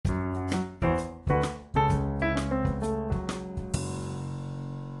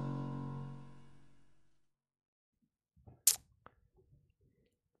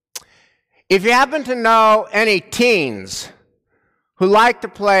If you happen to know any teens who like to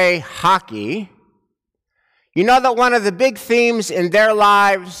play hockey, you know that one of the big themes in their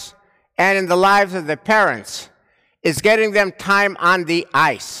lives and in the lives of their parents is getting them time on the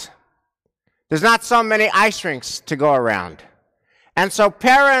ice. There's not so many ice rinks to go around. And so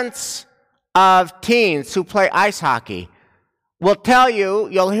parents of teens who play ice hockey will tell you,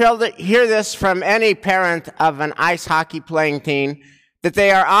 you'll hear this from any parent of an ice hockey playing teen, that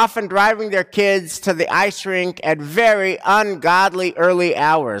they are often driving their kids to the ice rink at very ungodly early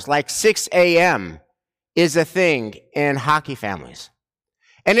hours, like 6 a.m. is a thing in hockey families.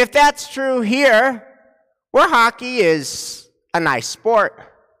 And if that's true here, where hockey is a nice sport,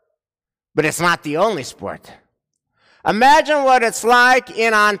 but it's not the only sport. Imagine what it's like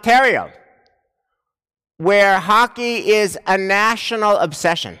in Ontario, where hockey is a national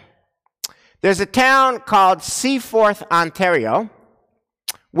obsession. There's a town called Seaforth, Ontario,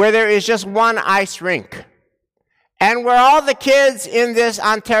 where there is just one ice rink, and where all the kids in this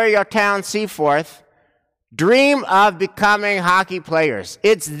Ontario town, Seaforth, dream of becoming hockey players.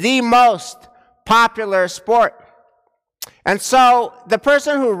 It's the most popular sport. And so the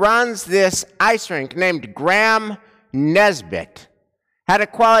person who runs this ice rink, named Graham Nesbitt, had a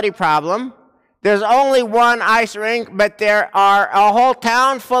quality problem. There's only one ice rink, but there are a whole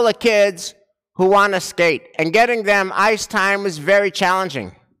town full of kids who want to skate, and getting them ice time is very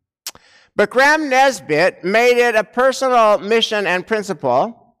challenging. But Graham Nesbitt made it a personal mission and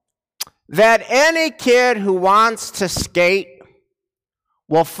principle that any kid who wants to skate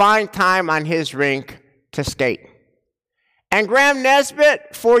will find time on his rink to skate. And Graham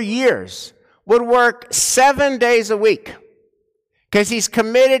Nesbitt, for years, would work 7 days a week because he's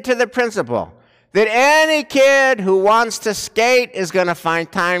committed to the principle that any kid who wants to skate is going to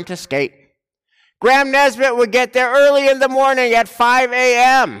find time to skate. Graham Nesbitt would get there early in the morning at 5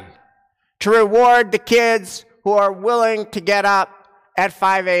 a.m. to reward the kids who are willing to get up at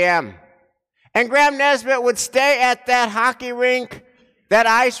 5 a.m. And Graham Nesbitt would stay at that hockey rink, that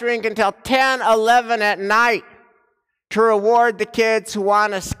ice rink, until 10, 11 at night to reward the kids who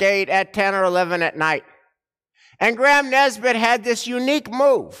want to skate at 10 or 11 at night. And Graham Nesbitt had this unique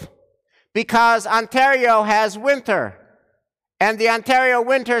move because Ontario has winter, and the Ontario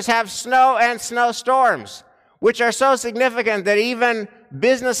winters have snow and snowstorms, which are so significant that even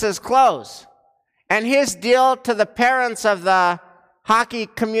businesses close. And his deal to the parents of the hockey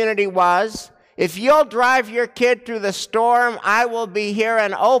community was, if you'll drive your kid through the storm, I will be here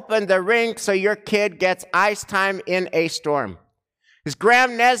and open the rink so your kid gets ice time in a storm. Because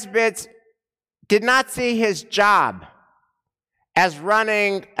Graham Nesbitt did not see his job as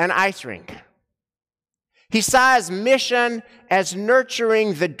running an ice rink. He saw his mission as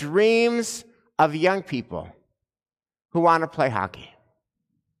nurturing the dreams of young people who want to play hockey.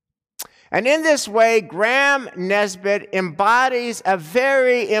 And in this way, Graham Nesbitt embodies a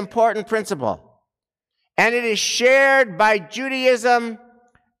very important principle. And it is shared by Judaism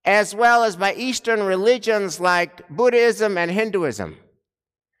as well as by Eastern religions like Buddhism and Hinduism.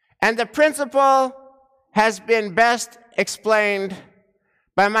 And the principle has been best explained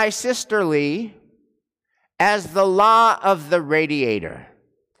by my sister Lee as the law of the radiator.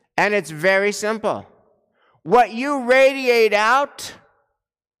 And it's very simple. What you radiate out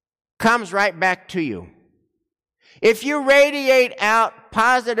comes right back to you. If you radiate out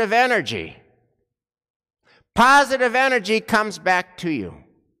positive energy comes back to you.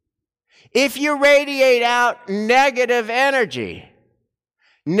 If you radiate out negative energy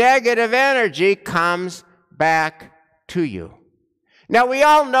comes back to you. Now, we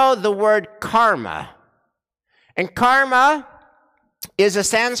all know the word karma. And karma is a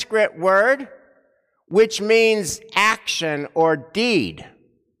Sanskrit word which means action or deed.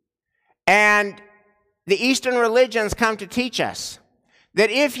 And the Eastern religions come to teach us that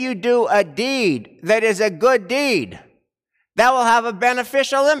if you do a deed that is a good deed, that will have a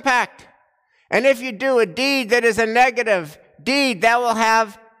beneficial impact. And if you do a deed that is a negative deed, that will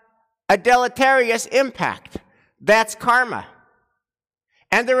have a deleterious impact. That's karma.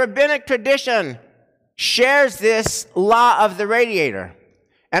 And the rabbinic tradition shares this law of the radiator.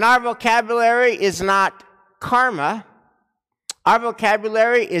 And our vocabulary is not karma. Our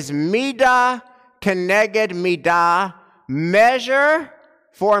vocabulary is midah keneged midah, measure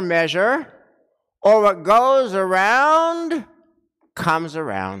for measure, or what goes around comes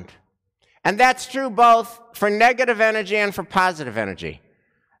around. And that's true both for negative energy and for positive energy.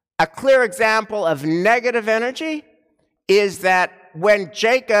 A clear example of negative energy is that when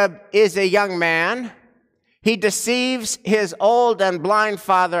Jacob is a young man, he deceives his old and blind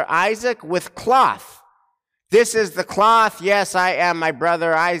father Isaac with cloth This is the cloth. Yes, I am my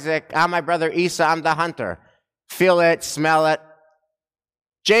brother Isaac. I'm my brother Esau. I'm the hunter. Feel it, smell it.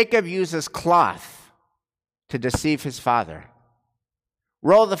 Jacob uses cloth to deceive his father.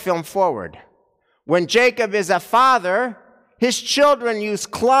 Roll the film forward. When Jacob is a father, his children use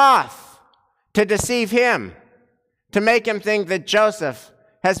cloth to deceive him, to make him think that Joseph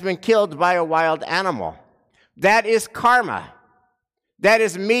has been killed by a wild animal. That is karma. That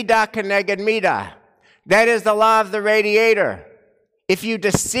is midah keneged midah. That is the law of the radiator. If you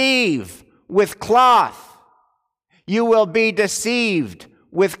deceive with cloth, you will be deceived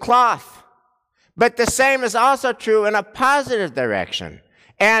with cloth. But the same is also true in a positive direction.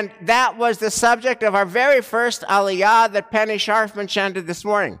 And that was the subject of our very first aliyah that Penny Scharfman chanted this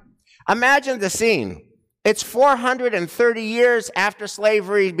morning. Imagine the scene. It's 430 years after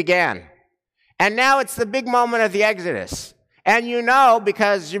slavery began. And now it's the big moment of the Exodus. And you know,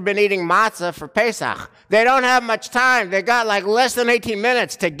 because you've been eating matzah for Pesach, they don't have much time. They got like less than 18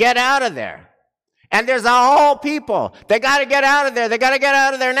 minutes to get out of there. And there's a whole people. They got to get out of there. They got to get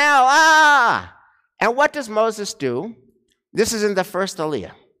out of there now. And what does Moses do? This is in the first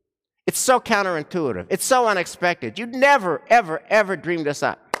aliyah. It's so counterintuitive. It's so unexpected. You'd never, ever, ever dream this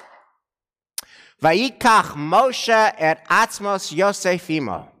up. Vayikach Moshe et atzmos Yosef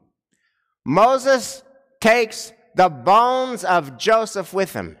imo. Moses takes the bones of Joseph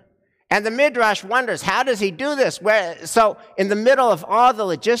with him. And the Midrash wonders, how does he do this? So in the middle of all the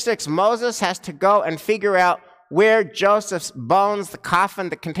logistics, Moses has to go and figure out where Joseph's bones, the coffin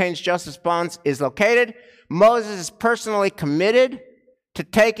that contains Joseph's bones, is located. Moses is personally committed to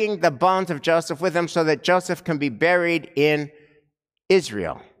taking the bones of Joseph with him so that Joseph can be buried in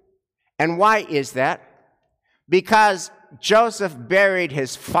Israel. And why is that? Because Joseph buried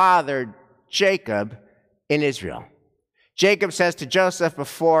his father, Jacob, in Israel. Jacob says to Joseph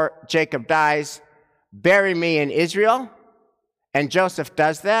before Jacob dies, bury me in Israel. And Joseph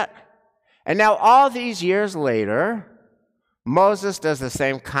does that. And now all these years later, Moses does the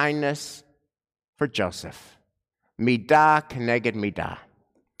same kindness for Joseph. Midah keneged midah.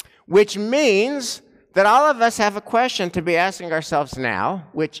 Which means that all of us have a question to be asking ourselves now,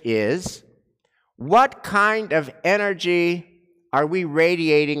 which is, what kind of energy are we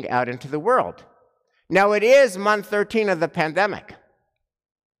radiating out into the world? Now, it is month 13 of the pandemic.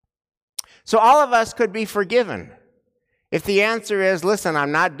 So all of us could be forgiven if the answer is, listen,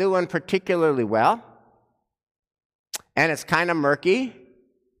 I'm not doing particularly well, and it's kind of murky,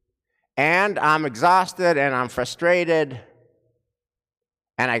 and I'm exhausted, and I'm frustrated,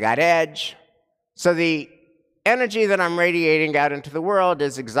 and I got edge. So the energy that I'm radiating out into the world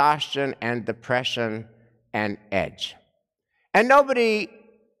is exhaustion and depression and edge. And nobody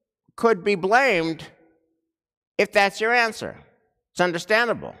could be blamed if that's your answer. It's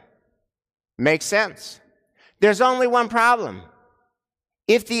understandable. Makes sense. There's only one problem.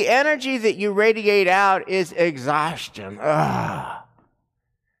 If the energy that you radiate out is exhaustion, the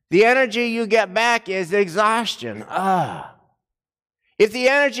energy you get back is exhaustion. If the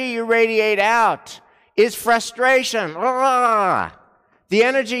energy you radiate out is frustration, the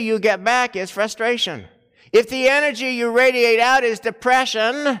energy you get back is frustration. If the energy you radiate out is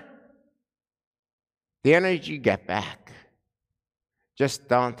depression, the energy you get back just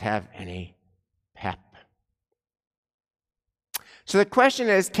don't have any pep. So the question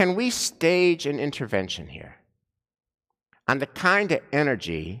is, can we stage an intervention here on the kind of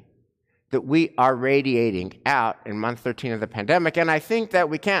energy that we are radiating out in month 13 of the pandemic? And I think that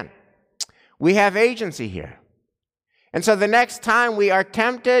we can. We have agency here. And so the next time we are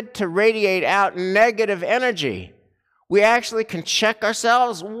tempted to radiate out negative energy, we actually can check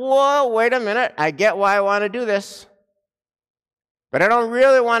ourselves. Whoa, wait a minute. I get why I want to do this, but I don't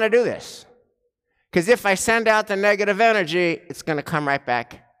really want to do this. Because if I send out the negative energy, it's going to come right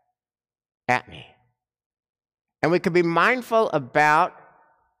back at me. And we can be mindful about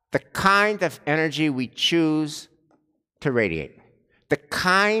the kind of energy we choose to radiate, the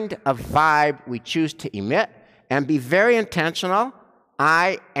kind of vibe we choose to emit, and be very intentional.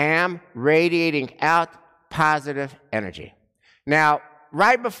 I am radiating out positive energy. Now,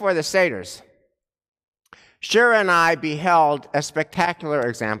 right before the Seders, Shira and I beheld a spectacular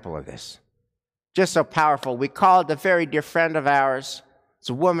example of this. Just so powerful. We called a very dear friend of ours, it's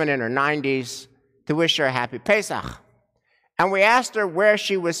a woman in her 90s, to wish her a happy Pesach. And we asked her where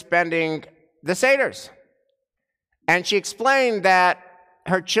she was spending the Seders. And she explained that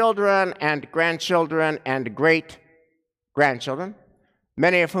her children and grandchildren and great-grandchildren,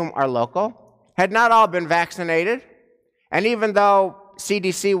 many of whom are local, had not all been vaccinated. And even though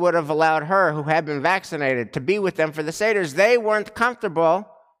CDC would have allowed her, who had been vaccinated, to be with them for the Seders, they weren't comfortable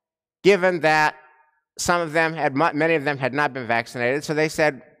given that many of them had not been vaccinated, so they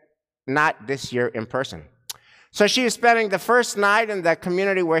said, not this year in person. So she is spending the first night in the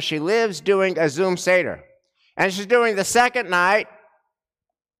community where she lives doing a Zoom Seder. And she's doing the second night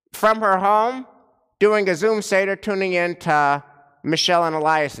from her home, doing a Zoom Seder, tuning in to Michelle and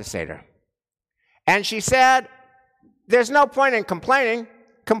Elias' Seder. And she said, there's no point in complaining.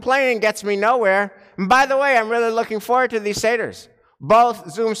 Complaining gets me nowhere. And by the way, I'm really looking forward to these Seders.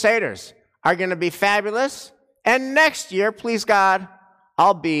 Both Zoom Seders are going to be fabulous. And next year, please God,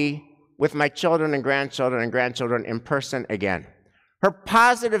 I'll be with my children and grandchildren in person again. Her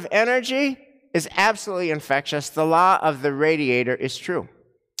positive energy is absolutely infectious. The law of the radiator is true.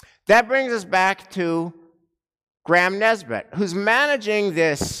 That brings us back to Graham Nesbitt, who's managing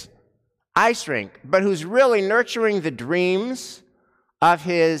this ice rink, but who's really nurturing the dreams of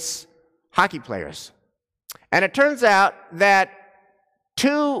his hockey players. And it turns out that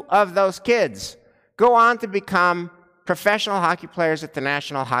 2 of those kids go on to become professional hockey players at the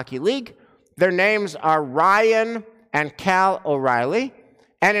National Hockey League. Their names are Ryan and Cal O'Reilly.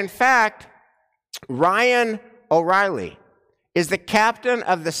 And in fact, Ryan O'Reilly is the captain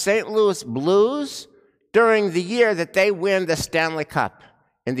of the St. Louis Blues during the year that they win the Stanley Cup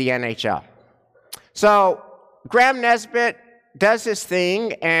in the NHL. So Graham Nesbitt does his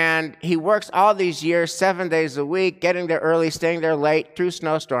thing, and he works all these years, 7 days a week, getting there early, staying there late, through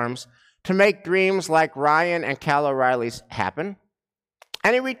snowstorms, to make dreams like Ryan and Cal O'Reilly's happen.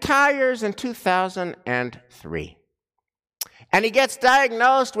 And he retires in 2003. And he gets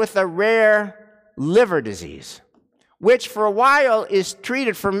diagnosed with a rare liver disease, which for a while is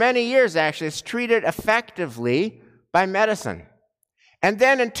treated, for many years actually, it's treated effectively by medicine. And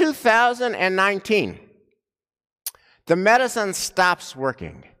then in 2019, the medicine stops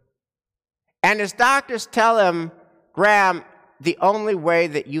working. And his doctors tell him, Graham, the only way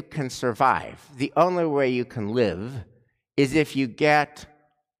that you can survive, the only way you can live, is if you get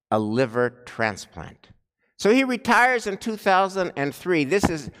a liver transplant. So he retires in 2003. This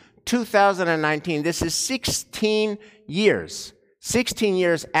is 2019. This is 16 years. 16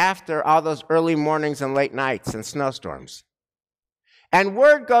 years after all those early mornings and late nights and snowstorms. And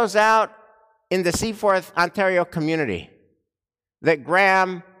word goes out in the Seaforth, Ontario community that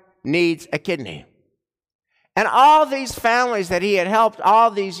Graham needs a kidney. And all these families that he had helped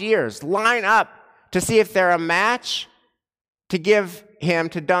all these years line up to see if they're a match to give him,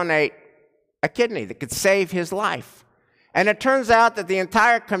 to donate a kidney that could save his life. And it turns out that the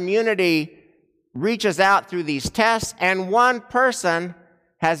entire community reaches out through these tests, and one person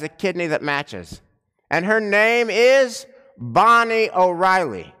has a kidney that matches. And her name is Bonnie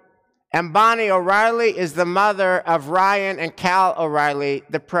O'Reilly. And Bonnie O'Reilly is the mother of Ryan and Cal O'Reilly,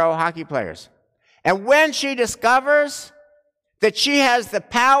 the pro hockey players. And when she discovers that she has the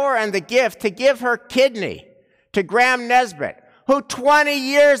power and the gift to give her kidney to Graham Nesbitt, who 20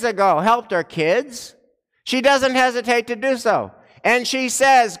 years ago helped her kids, she doesn't hesitate to do so. And she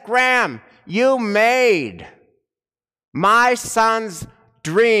says, Graham, you made my son's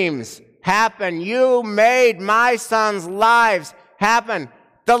dreams happen. You made my son's lives happen.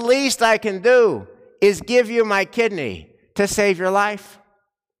 The least I can do is give you my kidney to save your life.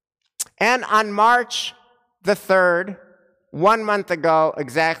 And on March the 3rd, 1 month ago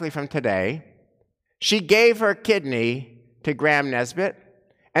exactly from today, she gave her kidney to Graham Nesbitt.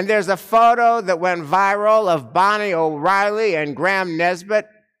 And there's a photo that went viral of Bonnie O'Reilly and Graham Nesbitt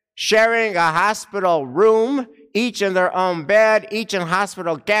sharing a hospital room, each in their own bed, each in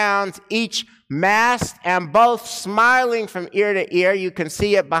hospital gowns, each masked, and both smiling from ear to ear. You can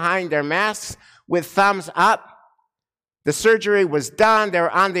see it behind their masks with thumbs up. The surgery was done. They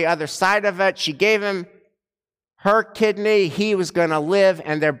were on the other side of it. She gave him her kidney. He was going to live,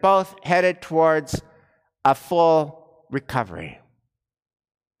 and they're both headed towards a full recovery.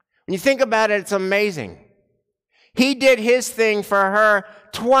 When you think about it, it's amazing. He did his thing for her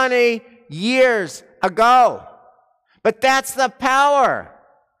 20 years ago. But that's the power.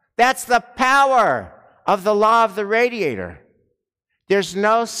 That's the power of the law of the radiator. There's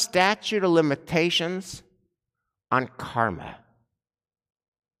no statute of limitations on karma.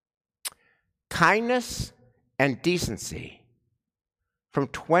 Kindness and decency from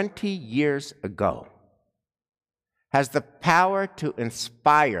 20 years ago has the power to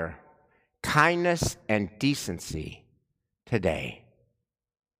inspire kindness and decency today.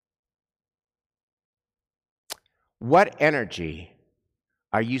 What energy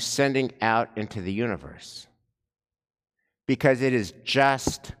are you sending out into the universe? Because it is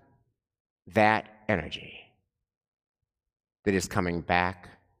just that energy that is coming back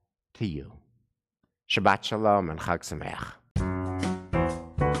to you. Shabbat Shalom and Chag Sameach.